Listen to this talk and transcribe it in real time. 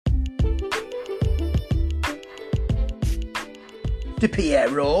Di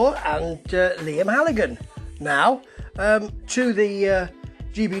Piero and Liam Halligan. Now, to the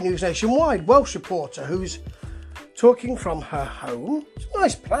GB News Nationwide Welsh reporter who's talking from her home. Some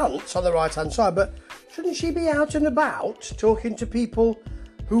nice plants on the right-hand side, but shouldn't she be out and about talking to people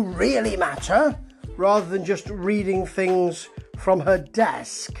who really matter rather than just reading things from her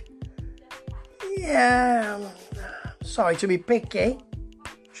desk? Yeah, sorry to be picky.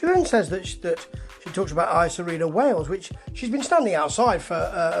 She then says that she talks about Ice Arena Wales, which she's been standing outside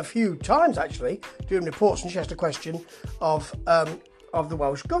for a few times actually, doing reports, and she asked a question of the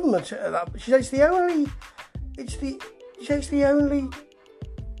Welsh government. She says it's the only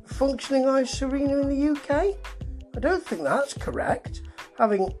functioning ice arena in the UK. I don't think that's correct.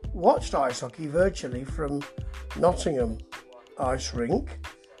 Having watched ice hockey virtually from Nottingham Ice Rink.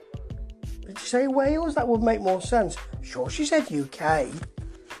 Did you say Wales? That would make more sense. Sure, she said UK.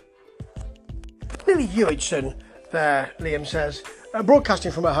 Lily Hewitson there, Liam says.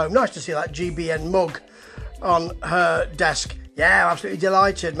 Broadcasting from her home. Nice to see that GBN mug on her desk. Yeah, absolutely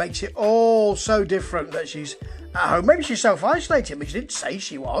delighted. Makes it all so different that she's at home. Maybe she's self-isolating, but she didn't say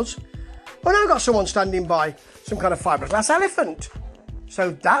she was. Well, now I've got someone standing by some kind of fiberglass elephant.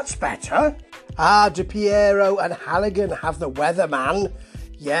 So that's better. Di Piero and Halligan have the weatherman.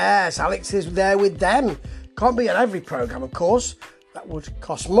 Yes, Alex is there with them. Can't be on every programme, of course. That would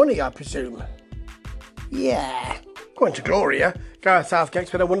cost money, I presume. Yeah. According to Gloria, Gareth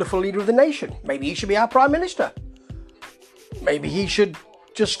Southgate's been a wonderful leader of the nation. Maybe he should be our Prime Minister. Maybe he should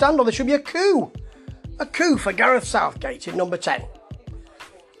just stand, or there should be a coup. A coup for Gareth Southgate in number 10.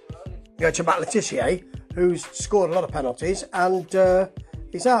 Go to Matt Le Tissier, who's scored a lot of penalties, and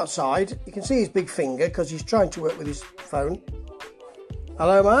he's outside. You can see his big finger because he's trying to work with his phone.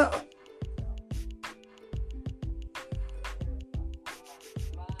 Hello, Matt.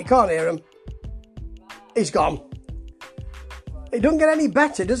 You can't hear him. He's gone. It doesn't get any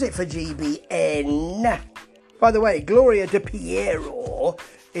better, does it, for GBN? By the way, Gloria Di Piero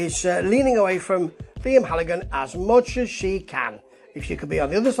is leaning away from Liam Halligan as much as she can. If she could be on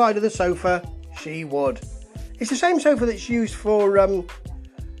the other side of the sofa, she would. It's the same sofa that's used for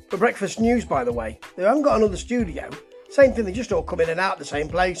breakfast news, by the way. They haven't got another studio. Same thing, they just all come in and out the same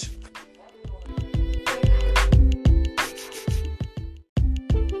place.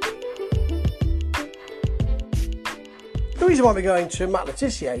 The reason why we're going to Matt Le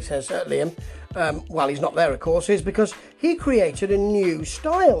Tissier, says Liam, while he's not there, of course, is because he created a new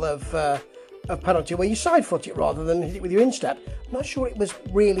style of penalty where you side foot it rather than hit it with your instep. I'm not sure it was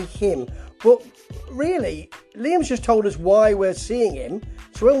really him, but really, Liam's just told us why we're seeing him,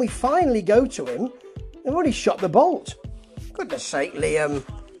 so when we finally go to him, they've already shot the bolt. Goodness sake, Liam.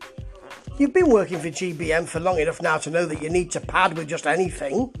 You've been working for GBM for long enough now to know that you need to pad with just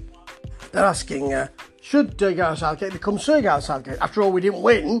anything. They're asking, should Gareth Southgate become Sir Gareth Southgate? After all, we didn't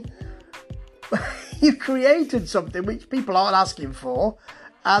win. You created something which people aren't asking for,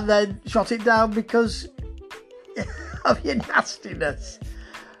 and then shot it down because of your nastiness.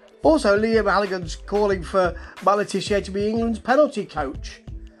 Also, Liam Halligan's calling for Matt Le Tissier to be England's penalty coach,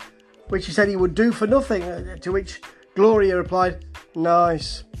 which he said he would do for nothing, to which Gloria replied,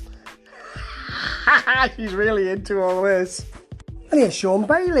 nice. She's really into all this. And here's Sean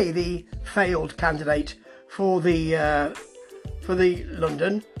Bailey, the failed candidate for the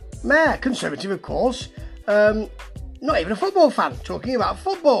London Mayor. Conservative, of course. Not even a football fan, talking about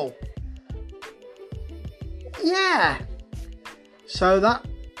football. Yeah. So that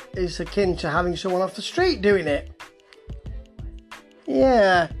is akin to having someone off the street doing it.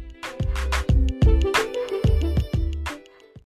 Yeah.